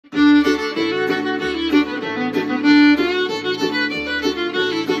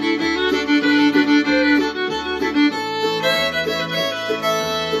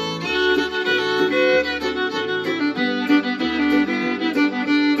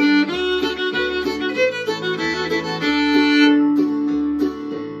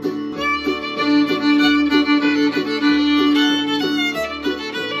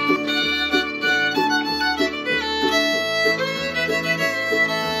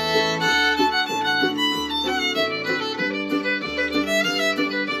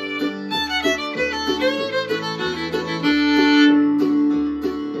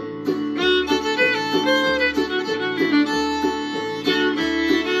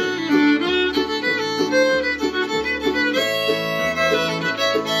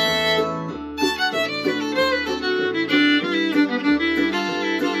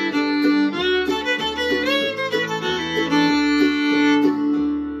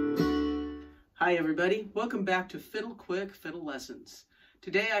Hi everybody, welcome back to Fiddle Quick Fiddle Lessons.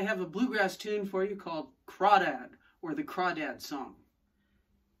 Today I have a bluegrass tune for you called Crawdad, or the Crawdad Song.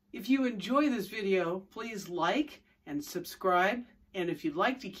 If you enjoy this video, please like and subscribe, and if you'd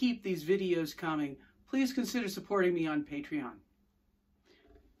like to keep these videos coming, please consider supporting me on Patreon.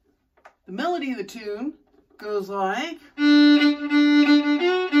 The melody of the tune goes like...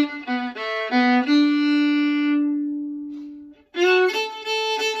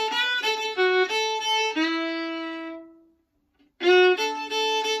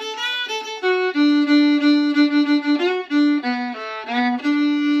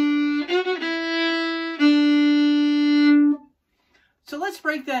 So let's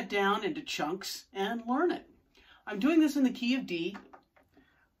break that down into chunks and learn it. I'm doing this in the key of D,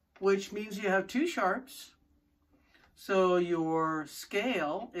 which means you have two sharps. So your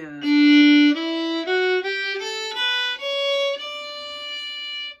scale is...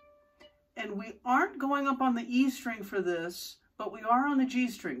 And we aren't going up on the E string for this, but we are on the G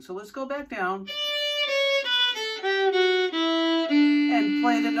string. So let's go back down and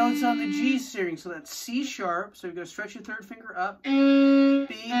play the notes on the G string. So that's C sharp. So you're going to stretch your third finger up. B,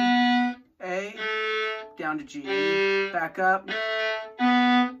 A, down to G, back up.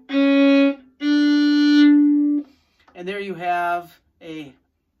 And there you have a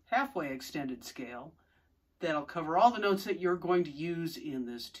halfway extended scale that'll cover all the notes that you're going to use in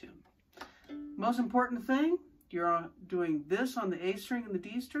this tune. Most important thing, you're doing this on the A string and the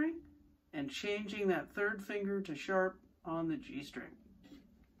D string and changing that third finger to sharp on the G string.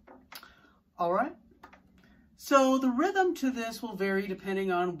 All right. So the rhythm to this will vary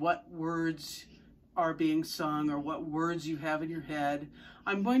depending on what words are being sung or what words you have in your head.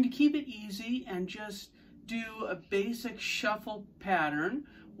 I'm going to keep it easy and just do a basic shuffle pattern,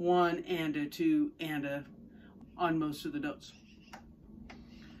 1 and a 2 and a on most of the notes.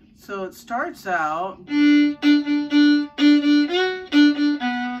 So it starts out so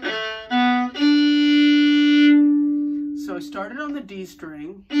I started on the D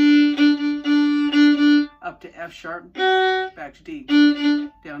string, up to F sharp, back to D,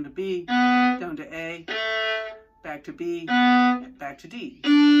 down to B, down to A, back to B, back to D.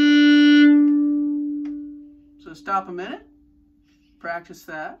 So stop a minute, practice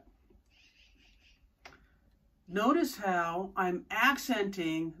that. Notice how I'm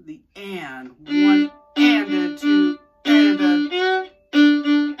accenting the and, 1 and a 2 and a.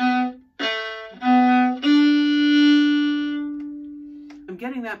 I'm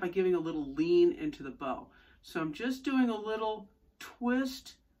getting that by giving a little lean into the bow. So I'm just doing a little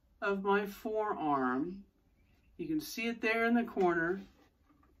twist of my forearm. You can see it there in the corner.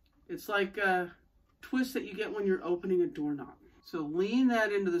 It's like a twist that you get when you're opening a doorknob. So lean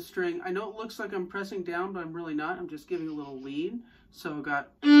that into the string. I know it looks like I'm pressing down, but I'm really not. I'm just giving a little lean. So I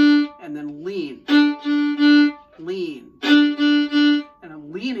got, and then lean, lean. And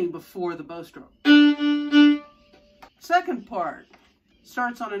I'm leaning before the bow stroke. Second part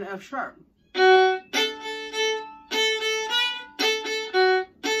starts on an F sharp.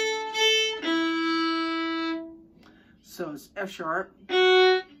 So it's F sharp,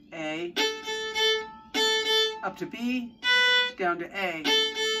 A, up to B, down to A,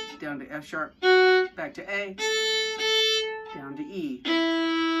 down to F sharp, back to A, down to E.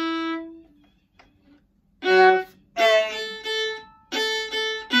 F, A,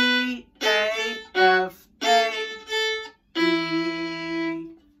 B, A, F, A, E.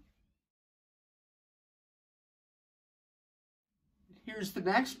 Here's the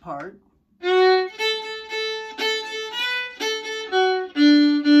next part.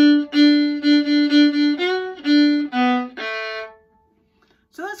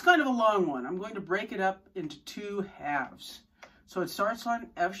 So that's kind of a long one. I'm going to break it up into two halves. So it starts on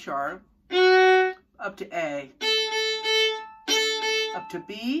F sharp, up to A, up to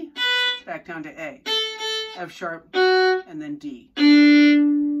B, back down to A, F sharp, and then D.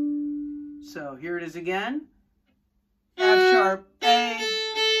 So here it is again. F sharp, A,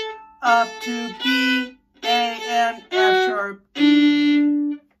 up to B, A, and F sharp,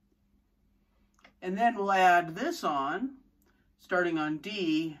 D. And then we'll add this on, starting on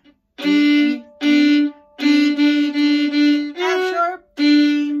D, D, D, D, D, D, D, F sharp,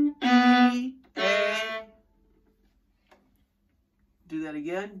 D, D, A. Do that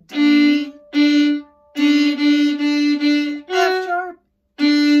again. D, D, D, D, D, D, F sharp,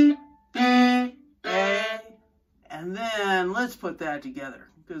 D, D, A. And then let's put that together,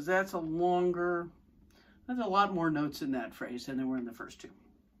 because that's a longer, there's a lot more notes in that phrase than there were in the first two.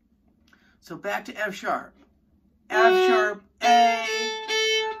 So back to F sharp. F sharp, A,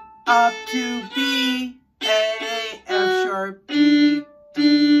 up to B, A, F sharp, D,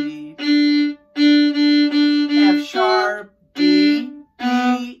 D,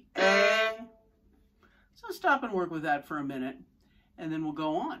 and work with that for a minute, and then we'll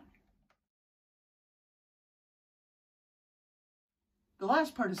go on. The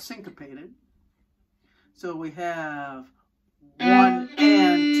last part is syncopated. So we have 1 and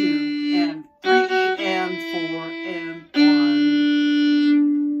 2 and 3 and 4 and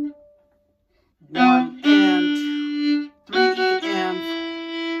 1. 1 and 2, 3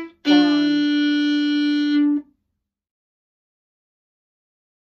 and 1.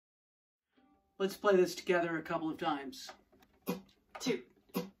 Let's play this together a couple of times. 2.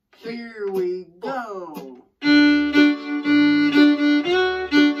 Here we go.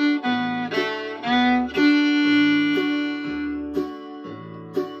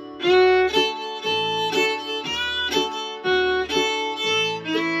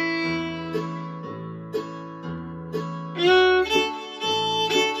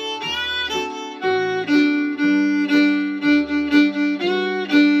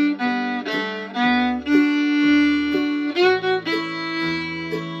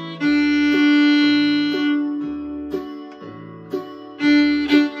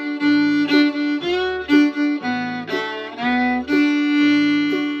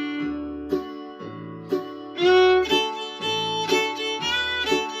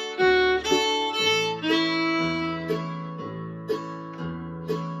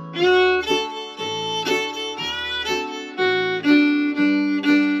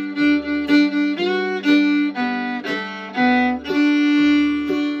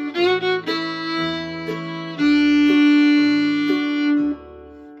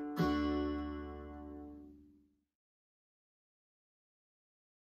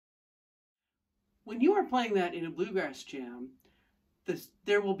 When you are playing that in a bluegrass jam,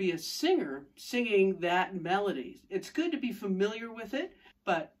 there will be a singer singing that melody. It's good to be familiar with it,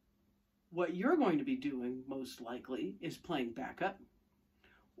 but what you're going to be doing most likely is playing backup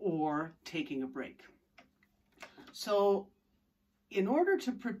or taking a break. So in order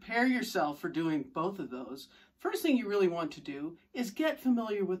to prepare yourself for doing both of those, first thing you really want to do is get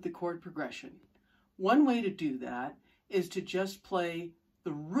familiar with the chord progression. One way to do that is to just play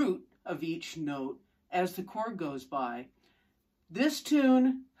the root of each note as the chord goes by. This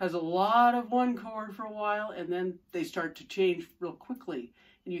tune has a lot of one chord for a while, and then they start to change real quickly.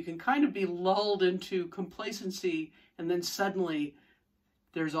 And you can kind of be lulled into complacency, and then suddenly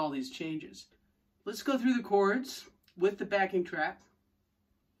there's all these changes. Let's go through the chords with the backing track.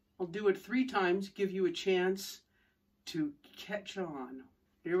 I'll do it 3 times, give you a chance to catch on.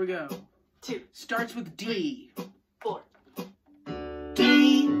 Here we go. 2. Starts with D. 4.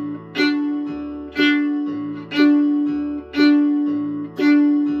 D.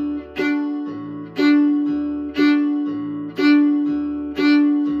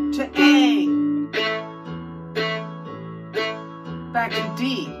 To A. Back to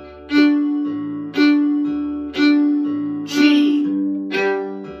D. G.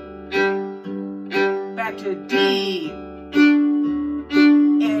 Back to D.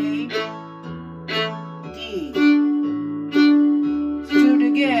 A. D. Let's do it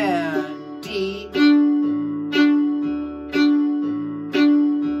again. D.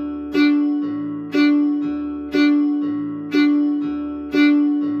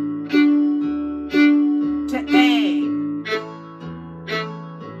 To A.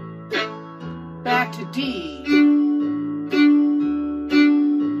 Back to D.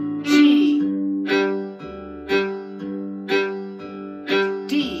 G.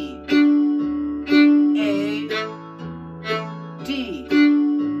 D. A. D.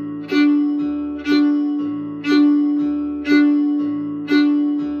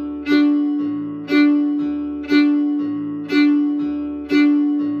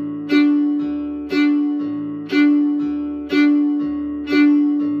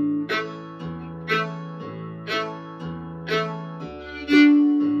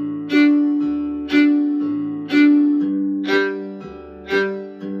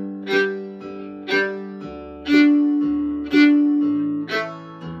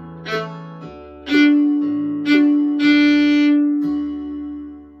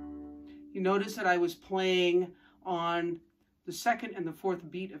 Notice that I was playing on the 2nd and the 4th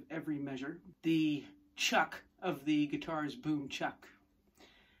beat of every measure, the chuck of the guitar's boom chuck.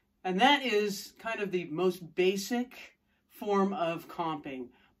 And that is kind of the most basic form of comping,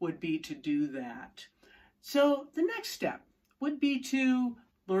 would be to do that. So the next step would be to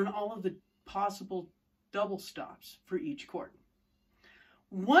learn all of the possible double stops for each chord.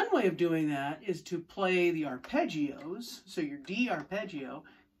 One way of doing that is to play the arpeggios, so your D arpeggio,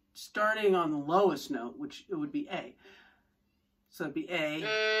 starting on the lowest note, which it would be A. So it'd be A,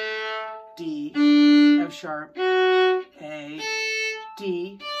 D, F sharp, A,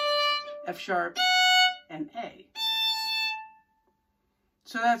 D, F sharp, and A.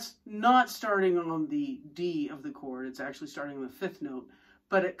 So that's not starting on the D of the chord, it's actually starting on the fifth note,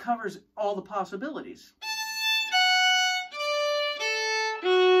 but it covers all the possibilities.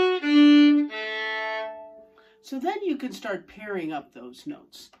 So then you can start pairing up those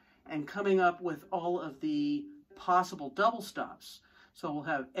notes and coming up with all of the possible double stops. So we'll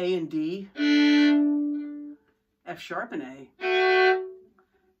have A and D, F sharp and A,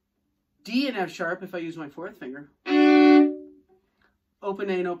 D and F sharp if I use my fourth finger, open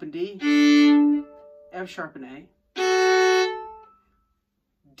A and open D, F sharp and A,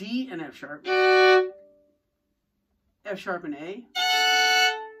 D and F sharp, F sharp and A,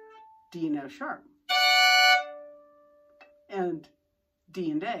 D and F sharp, and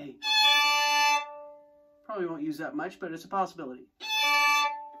D and A. Probably won't use that much, but it's a possibility.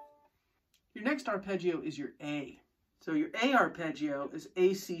 Your next arpeggio is your A. So your A arpeggio is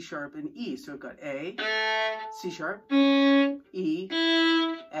A, C sharp, and E. So we've got A, C sharp, E,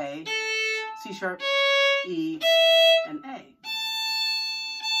 A, C sharp, E, and A.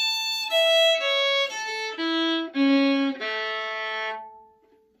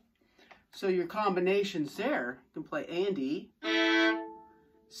 So your combinations there, you can play A and E,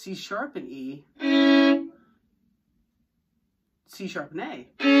 C sharp and E, C sharp and A,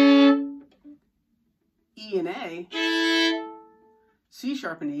 E and A, C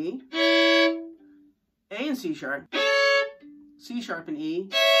sharp and E, A and C sharp and E,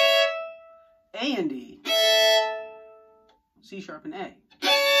 A and D, C sharp and A.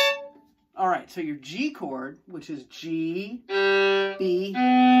 All right, so your G chord, which is G, B,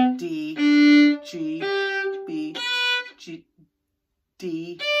 D, G, B, G,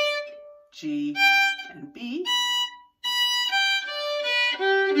 D, G, and B.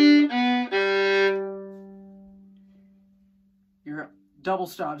 Your double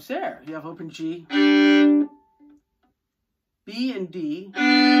stops there. You have open G, B and D,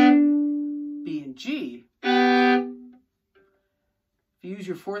 B and G. If you use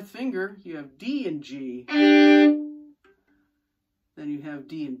your fourth finger, you have D and G. Then you have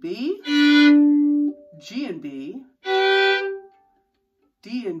D and B, G and B,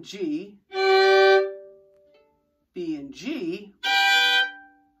 D and G, B and G,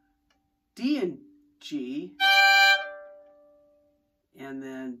 D and G, and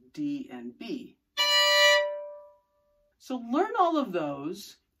then D and B. So learn all of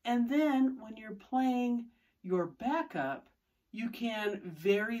those, and then when you're playing your backup, you can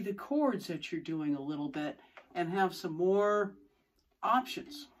vary the chords that you're doing a little bit and have some more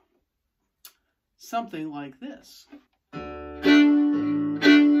options. Something like this.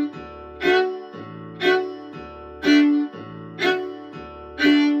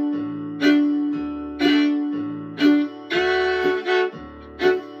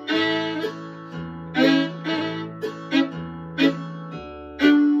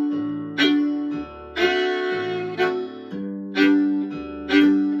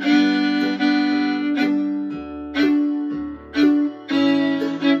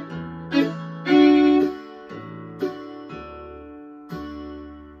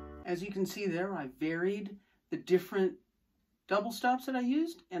 As you can see there, I varied the different double stops that I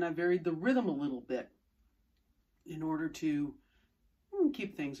used, and I varied the rhythm a little bit in order to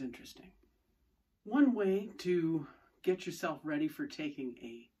keep things interesting. One way to get yourself ready for taking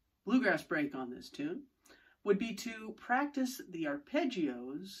a bluegrass break on this tune would be to practice the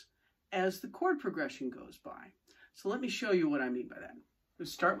arpeggios as the chord progression goes by. So let me show you what I mean by that. We'll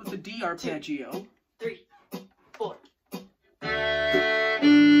start with the D arpeggio. 2, 3, 4.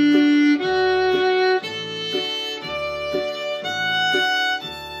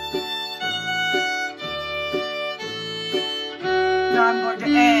 Now I'm going to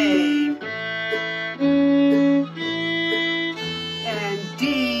A, and D,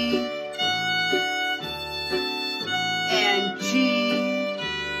 and G,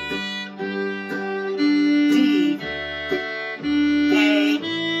 D, A,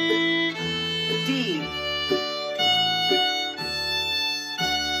 D.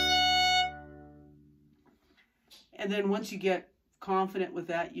 And then once you get confident with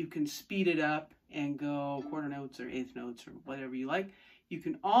that, you can speed it up and go quarter notes or eighth notes or whatever you like. You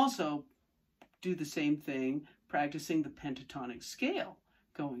can also do the same thing, practicing the pentatonic scale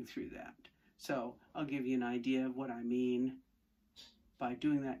going through that. So I'll give you an idea of what I mean by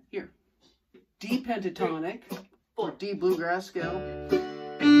doing that here. D pentatonic or D bluegrass scale.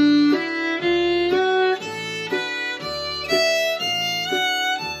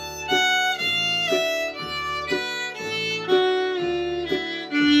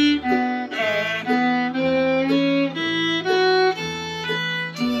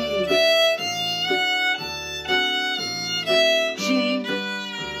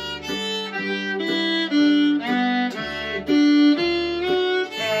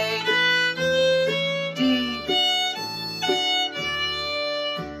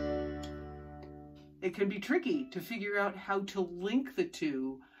 be tricky to figure out how to link the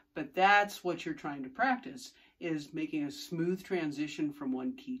two, but that's what you're trying to practice, is making a smooth transition from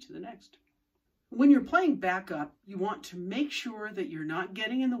one key to the next. When you're playing backup, you want to make sure that you're not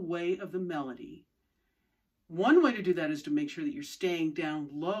getting in the way of the melody. One way to do that is to make sure that you're staying down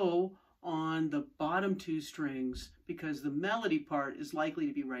low on the bottom two strings, because the melody part is likely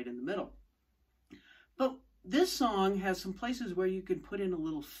to be right in the middle. But this song has some places where you can put in a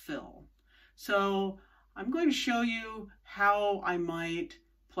little fill. So I'm going to show you how I might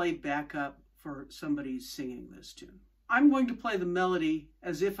play backup for somebody singing this tune. I'm going to play the melody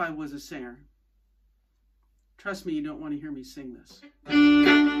as if I was a singer. Trust me, you don't want to hear me sing this.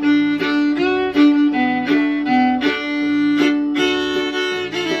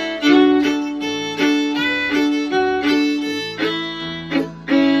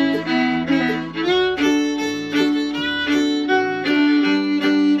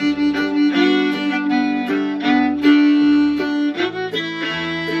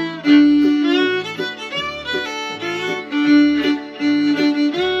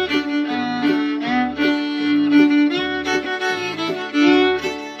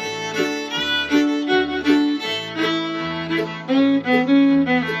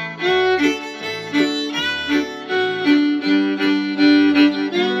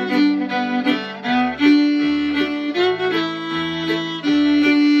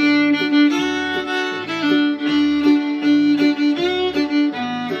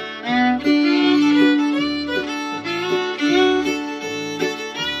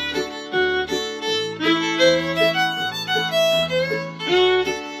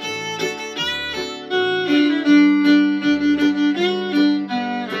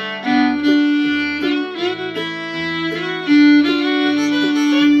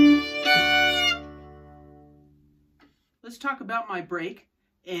 Let's talk about my break,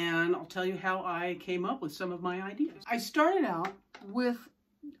 and I'll tell you how I came up with some of my ideas. I started out with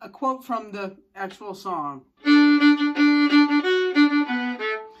a quote from the actual song. I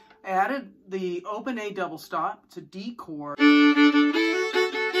added the open A double stop. It's a D chord.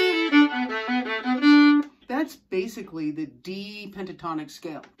 That's basically the D pentatonic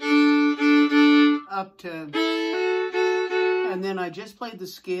scale. Up to, and then I just played the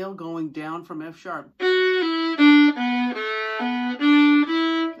scale going down from F sharp.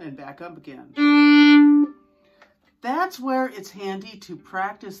 And back up again. That's where it's handy to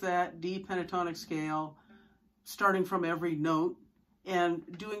practice that D pentatonic scale, starting from every note and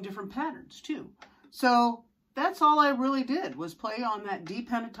doing different patterns too. So that's all I really did, was play on that D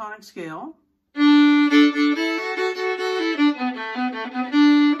pentatonic scale.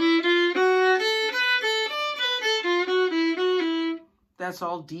 That's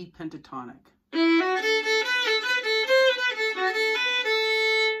all D pentatonic.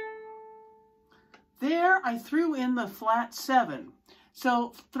 There, I threw in the flat 7.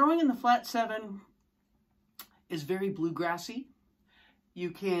 So throwing in the flat 7 is very bluegrassy. You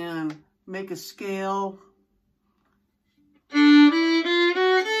can make a scale.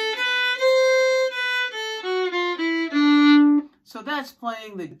 So that's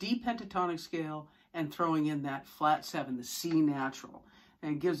playing the D pentatonic scale and throwing in that flat 7, the C natural.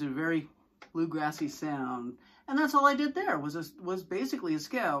 And it gives a very bluegrassy sound. And that's all I did there, was basically a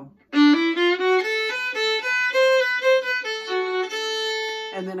scale.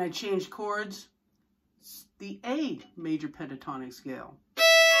 And then I changed chords, the A major pentatonic scale.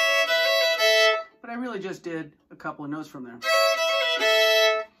 But I really just did a couple of notes from there.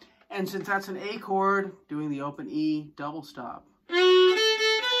 And since that's an A chord, doing the open E double stop.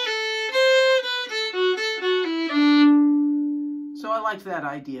 So I liked that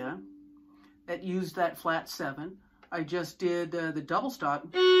idea. That used that flat 7. I just did the double stop.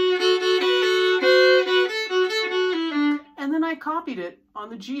 And then I copied it on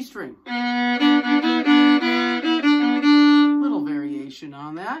the G string. Little variation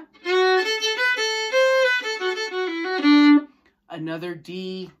on that. Another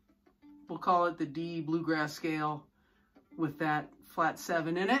D, we'll call it the D bluegrass scale with that flat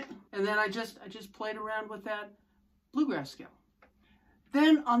 7 in it. And then I just played around with that bluegrass scale.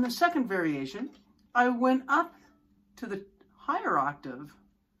 Then on the second variation, I went up to the higher octave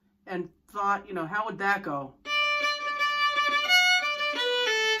and thought, you know, how would that go?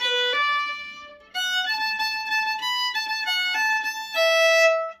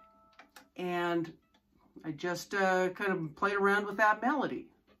 And I just kind of played around with that melody.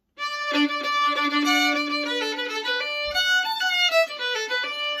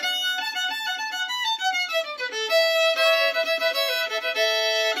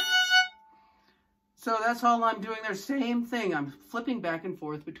 So that's all I'm doing there. Same thing. I'm flipping back and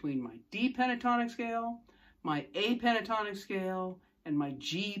forth between my D pentatonic scale, my A pentatonic scale, and my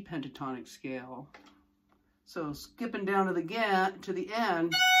G pentatonic scale. So skipping down to the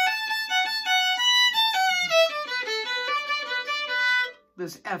end.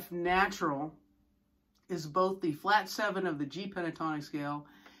 This F natural is both the flat 7 of the G pentatonic scale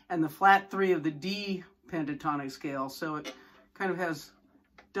and the flat 3 of the D pentatonic scale. So it kind of has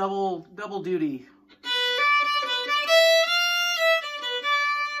double duty.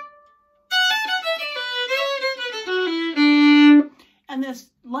 And this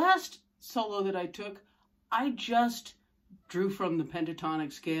last solo that I took, I just drew from the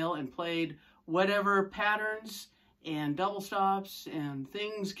pentatonic scale and played whatever patterns and double stops and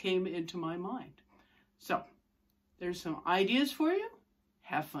things came into my mind. So there's some ideas for you.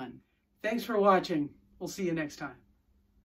 Have fun. Thanks for watching. We'll see you next time.